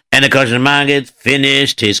 And the Kosher Maggid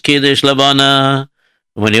finished his Kiddush Lavana.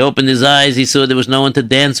 When he opened his eyes, he saw there was no one to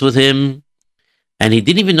dance with him. And he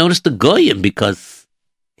didn't even notice the Goyim because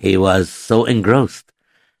he was so engrossed.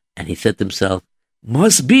 And he said to himself,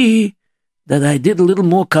 must be that I did a little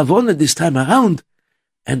more kavona this time around,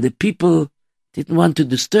 and the people didn't want to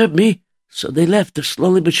disturb me, so they left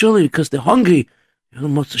slowly but surely because they're hungry.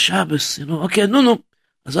 Motzei Shabbos, okay, no,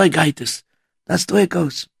 as I guide this. That's the way it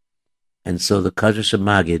goes. And so the Kosher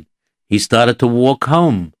Maggid, he started to walk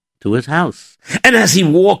home to his house. And as he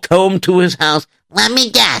walked home to his house, Let me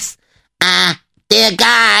guess. The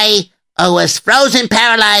guy who was frozen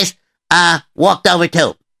paralyzed, walked over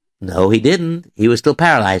too. no, he didn't. He was still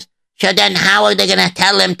paralyzed. So then how are they going to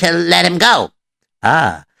tell him to let him go?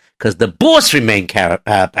 Because the boss remained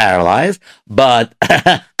paralyzed, but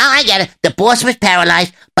Oh, I get it. The boss was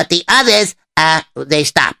paralyzed, but the others, they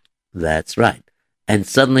stopped. that's right. And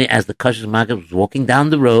suddenly, as the Kosher Maggid was walking down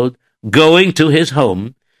the road, going to his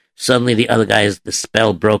home, suddenly the other guy's, the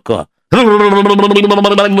spell broke off. What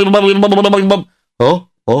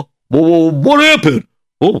happened?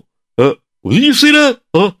 Did you see that?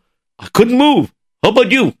 I couldn't move. How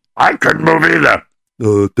about you? I couldn't move either.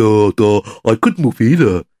 I couldn't move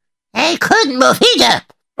either. They couldn't move either.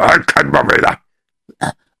 I couldn't move either.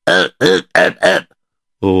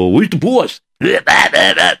 Where's the boss?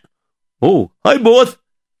 Oh, hi, boss.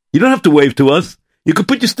 You don't have to wave to us. You can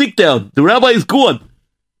put your stick down. The rabbi is gone.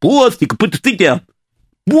 Boss, you can put the stick down.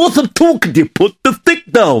 Boss, I'm talking to you. Put the stick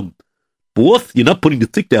down. Boss, you're not putting the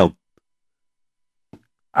stick down.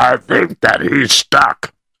 I think that he's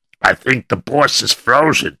stuck. I think the boss is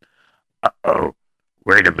frozen. Uh-oh.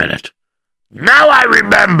 Wait a minute. Now I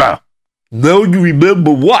remember. Now you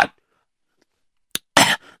remember what?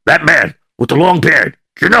 That man with the long beard.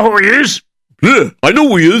 Do you know who he is? Yeah, I know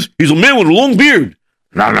who he is. He's a man with a long beard.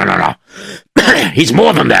 No. He's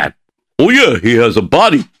more than that. Oh, yeah, he has a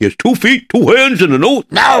body. He has 2 feet, 2 hands, and a nose.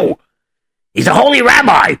 No. He's a holy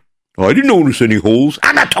rabbi. I didn't notice any holes.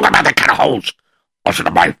 I'm not talking about that kind of holes. Listen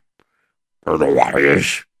to my... I don't know what he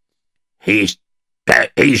is. He's...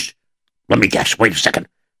 Let me guess. Wait a second.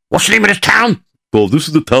 What's the name of this town? Well, this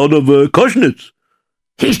is the town of Kushnitz.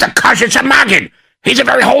 He's the Kosher Maggid. He's a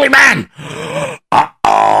very holy man.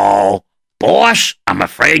 Uh-oh. Boss, I'm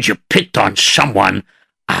afraid you picked on someone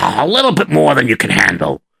a little bit more than you can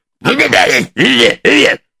handle. Watch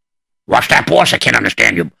that, boss. I can't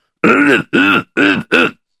understand you.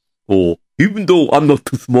 Oh, even though I'm not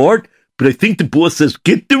too smart, but I think the boss says,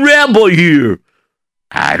 get the rabbi here.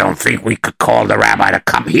 I don't think we could call the rabbi to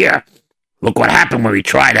come here. Look what happened when we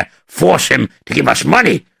tried to force him to give us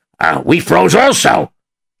money. We froze also.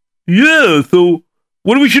 Yeah, so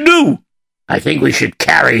what do we should do? I think we should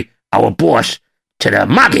carry our boss to the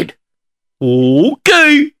Maggid.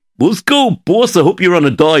 Okay, let's go, boss. I hope you're on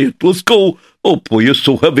a diet. Let's go. Oh, boy, you're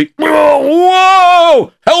so heavy.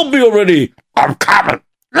 Whoa! Help me already. I'm coming.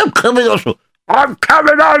 I'm coming also. I'm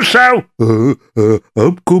coming also.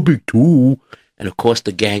 I'm coming too. And of course,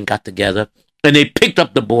 the gang got together and they picked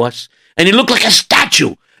up the boss, and he looked like a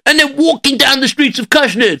statue. And they're walking down the streets of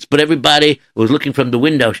Kushnitz, but everybody was looking from the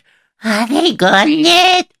windows. Are they gone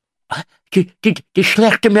yet? Did the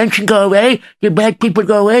schlechte Menschen go away? The bad people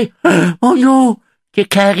go away? Oh no, they're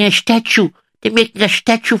carrying a statue. They're making a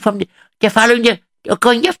statue from they're following they're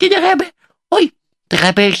going after the Rebbe. Oi, the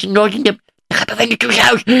Rebbe is ignoring them. The Rebbe went into his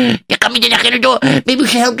house. They're coming in the door. Maybe we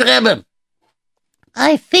should help the Rebbe.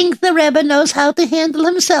 I think the Rebbe knows how to handle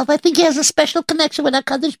himself. I think he has a special connection with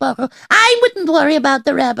HaKadosh Baruch Hu. I wouldn't worry about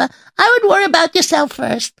the Rebbe. I would worry about yourself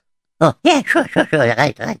first. Oh, yeah, sure.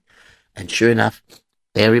 Right. And sure enough,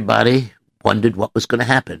 everybody wondered what was going to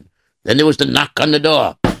happen. Then there was the knock on the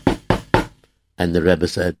door. And the Rebbe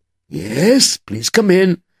said, yes, please come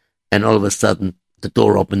in. And all of a sudden, the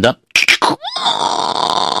door opened up.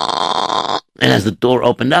 And as the door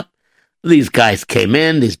opened up, these guys came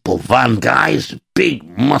in, these Bolvan guys, big,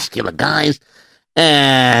 muscular guys,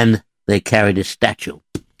 and they carried his statue,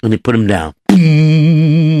 and they put him down.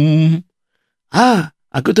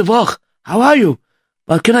 A good Woche. How are you?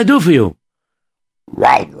 What can I do for you?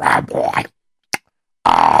 Right, Rabbi.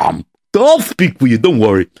 I'll speak for you, don't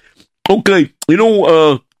worry. Okay,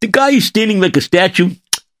 the guy is standing like a statue.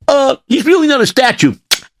 He's really not a statue.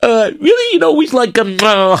 Really, he's like,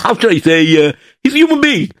 how should I say, he's a human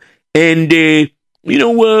being. And,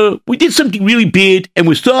 we did something really bad, and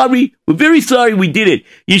we're sorry. We're very sorry we did it.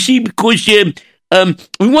 You see, because,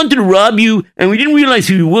 we wanted to rob you, and we didn't realize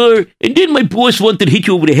who you were, and then my boss wanted to hit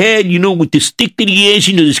you over the head, with the stick that he has,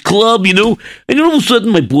 this club, and then all of a sudden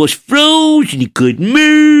my boss froze, and he couldn't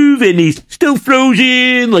move, and he's still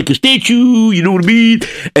frozen, like a statue, you know what I mean?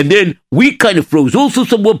 And then we kind of froze also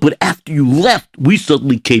somewhat, but after you left, we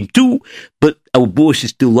suddenly came to, but our boss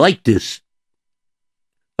is still like this.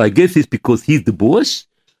 I guess it's because he's the boss?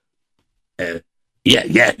 Yeah.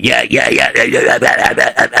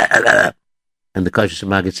 And the Kosher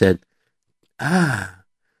Maggid said,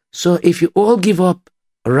 so if you all give up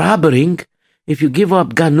robbing, if you give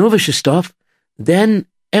up Ganovish stuff, then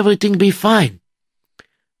everything be fine.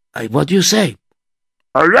 What do you say?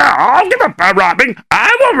 Yeah, I'll give up robbing. I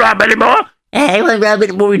won't rob anymore. I won't rob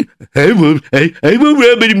anymore. I won't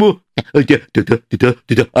rob anymore.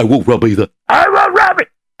 I won't rob either. I won't rob it.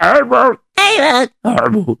 I won't. I won't. I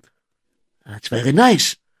won't. That's very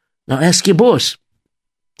nice. Now ask your boss.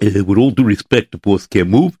 With all due respect, the boss can't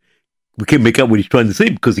move. We can't make out what he's trying to say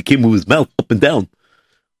because he can't move his mouth up and down.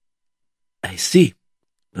 I see.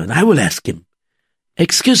 And I will ask him.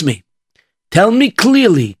 Excuse me. Tell me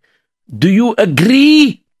clearly. Do you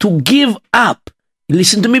agree to give up?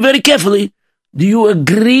 Listen to me very carefully. Do you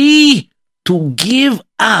agree to give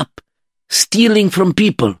up stealing from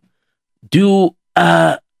people? Do you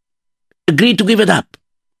agree to give it up?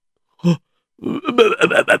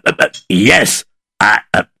 Yes.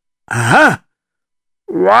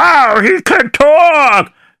 Wow, he can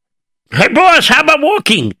talk. Hey, boss, how about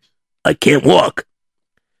walking? I can't walk.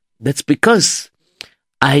 That's because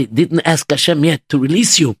I didn't ask Hashem yet to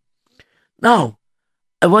release you. Now,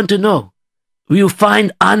 I want to know, will you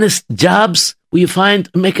find honest jobs? Will you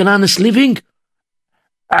make an honest living?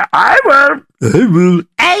 I will. I will.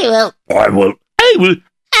 I will. I will. I will.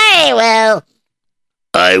 I will.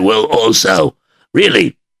 I will also.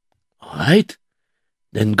 Really? All right.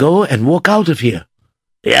 Then go and walk out of here.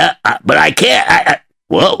 Yeah, but I can't.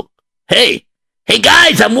 Whoa. Hey,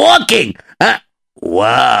 guys, I'm walking.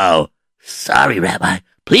 Wow. Sorry, Rabbi.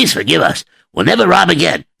 Please forgive us. We'll never rob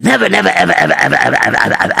again. Never, never, ever, ever, ever, ever, ever,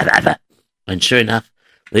 ever, ever, ever. And sure enough,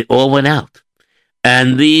 they all went out.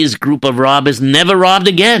 And these group of robbers never robbed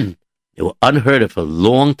again. They were unheard of for a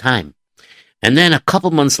long time. And then a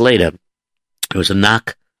couple months later, there was a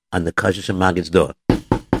knock on the Kodesh Magid's door.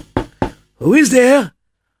 Who is there?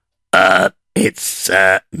 It's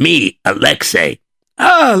me, Alexei.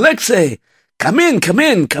 Ah, Alexei. Come in.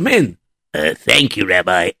 Thank you,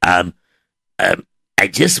 Rabbi. I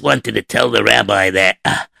just wanted to tell the Rabbi that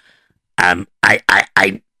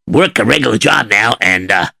I work a regular job now,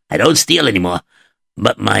 and I don't steal anymore.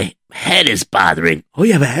 But my head is bothering. Oh,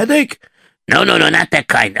 you have a headache? No, not that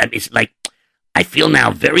kind. It's like I feel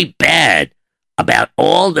now very bad about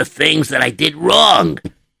all the things that I did wrong.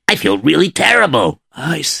 I feel really terrible.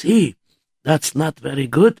 I see. That's not very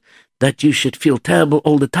good that you should feel terrible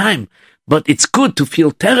all the time. But it's good to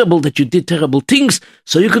feel terrible that you did terrible things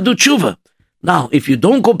so you could do tshuva. Now, if you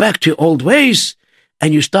don't go back to your old ways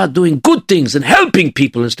and you start doing good things and helping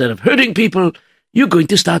people instead of hurting people, you're going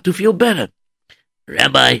to start to feel better.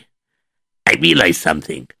 Rabbi, I realized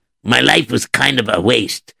something. My life was kind of a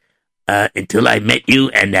waste until I met you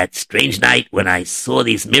and that strange night when I saw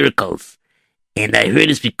these miracles. And I heard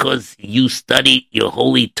it's because you study your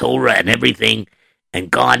holy Torah and everything, and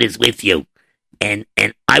God is with you. And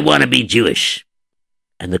I want to be Jewish.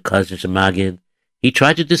 And the Kodesh Magid, he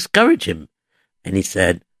tried to discourage him. And he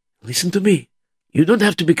said, listen to me. You don't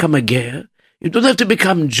have to become a ger. You don't have to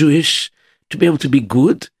become Jewish to be able to be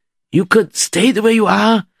good. You could stay the way you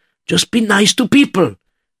are. Just be nice to people.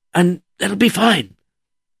 And that'll be fine.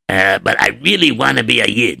 But I really want to be a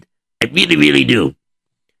Yid. I really, really do.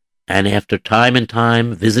 And after time and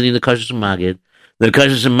time visiting the Kodesh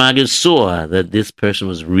Magid saw that this person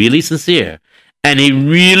was really sincere. And he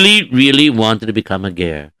really, really wanted to become a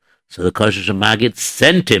ger. So the Kodesh Magid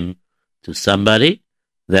sent him to somebody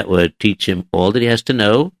that would teach him all that he has to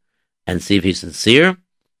know and see if he's sincere.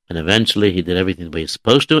 And eventually he did everything the way he's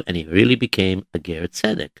supposed to, and he really became a ger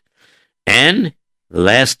tzedek. And the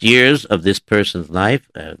last years of this person's life,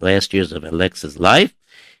 last years of Alexei's life,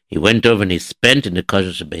 he went over and he spent in the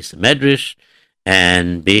Kodesh Beis Medrash,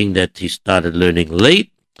 and being that he started learning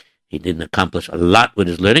late, he didn't accomplish a lot with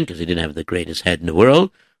his learning because he didn't have the greatest head in the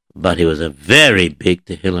world, but he was a very big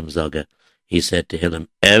Tehillim Zoga. He said Tehillim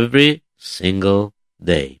every single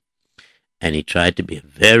day, and he tried to be a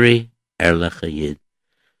very Erlech Yid.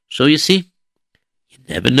 So you see, you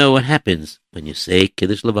never know what happens when you say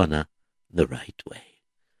Kiddush Levana the right way.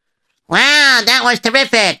 Wow, that was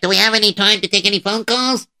terrific. Do we have any time to take any phone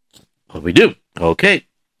calls? Well, we do. Okay.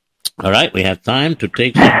 All right, we have time to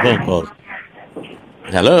take some phone calls.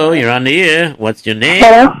 Hello, you're on the air. What's your name?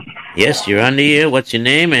 Hello? Yes, you're on the air. What's your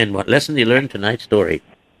name and what lesson do you learn tonight's story?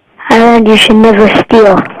 I learned you should never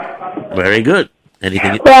steal. Very good.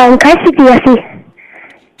 Anything? Well, can I speak to Yossi?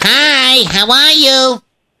 Hi, how are you?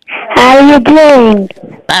 How are you doing?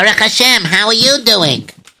 Baruch Hashem, how are you doing?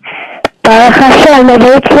 Baruch Hashem,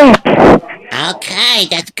 Rabbi Yitzhak. Okay,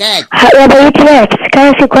 that's good. Rabbi Yitzhak, can I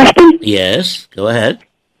ask you a question? Yes, go ahead.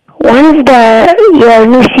 When is your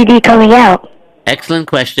new CD coming out? Excellent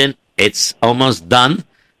question. It's almost done.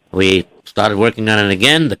 We started working on it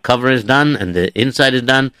again. The cover is done and the inside is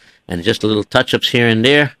done and just a little touch-ups here and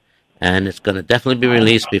there. And it's going to definitely be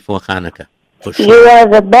released before Hanukkah. For sure. You are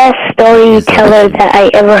the best storyteller that I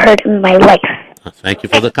ever heard in my life. Thank you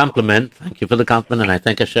for the compliment. Thank you for the compliment, and I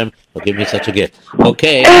thank Hashem for giving me such a gift.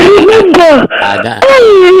 Okay.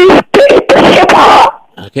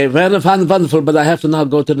 Okay, very wonderful, but I have to now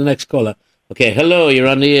go to the next caller. Okay, hello, you're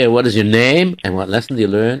on the air. What is your name, and what lesson do you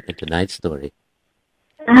learn in tonight's story?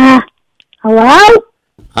 Hello?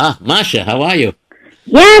 Masha, how are you?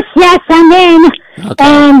 Yes, I'm in. Okay.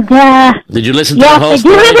 And, Did you listen to yes, the whole I do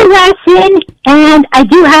story? have a lesson, and I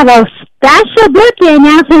do have a special birthday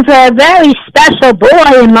announcement for a very special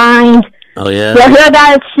boy in mind. Oh, yeah? You'll hear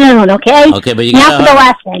about it soon, okay? Okay, but you now gotta, for the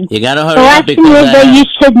lesson. You gotta hurry The up lesson because is that you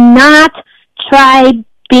should not try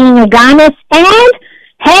being a gonus. And,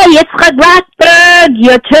 hey, Yitzchak Rothberg,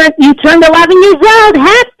 you turned 11 years old.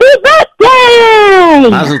 Happy birthday!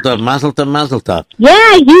 Mazel tov.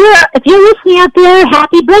 Yeah, if you're listening out there,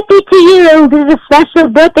 happy birthday to you. This is a special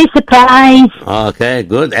birthday surprise. Okay,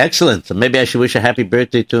 good, excellent. So maybe I should wish a happy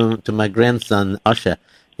birthday to my grandson, Usher.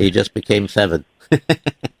 He just became 7.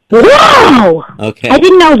 Wow! Okay. I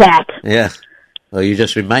didn't know that. Yeah. Well, you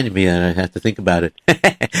just reminded me, and I have to think about it.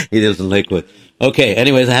 He lives in Lakewood. Okay,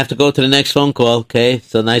 anyways, I have to go to the next phone call, okay?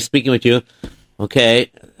 So nice speaking with you.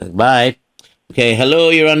 Okay, bye. Okay, hello,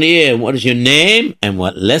 you're on the air. What is your name, and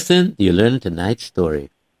what lesson do you learn in tonight's story?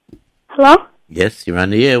 Hello? Yes, you're on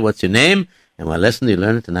the air. What's your name, and what lesson do you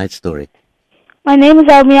learn in tonight's story? My name is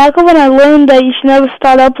Almi Yaakov, and I learned that you should never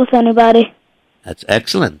start up with anybody. That's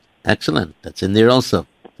excellent. Excellent. That's in there also.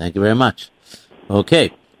 Thank you very much.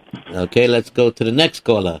 Okay, let's go to the next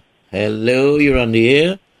caller. Hello, you're on the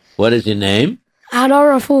air. What is your name?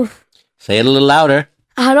 Aharon Rafuel. Say it a little louder.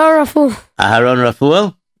 Aharon Rafuel. Aharon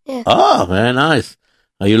Rafuel? Yeah. Oh, very nice.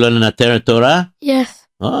 Are you learning a Torah? Yes.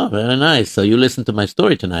 Oh, very nice. So you listen to my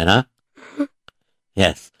story tonight, huh?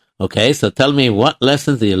 Yes. Okay, so tell me, what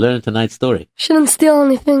lessons do you learn in tonight's story? Shouldn't steal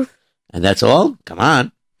anything. And that's all? Come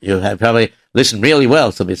on. You have probably listened really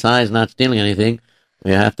well. So besides not stealing anything,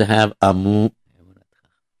 you have to have a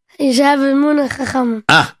You should have emunah chacham.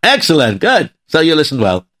 Excellent. Good. So you listened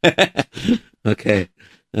well. Okay.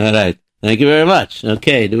 All right. Thank you very much.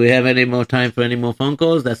 Okay. Do we have any more time for any more phone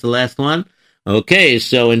calls? That's the last one. Okay.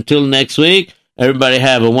 So until next week, everybody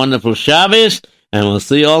have a wonderful Shabbos, and we'll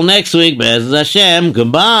see you all next week. Be'ez Hashem.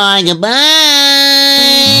 Goodbye. Goodbye.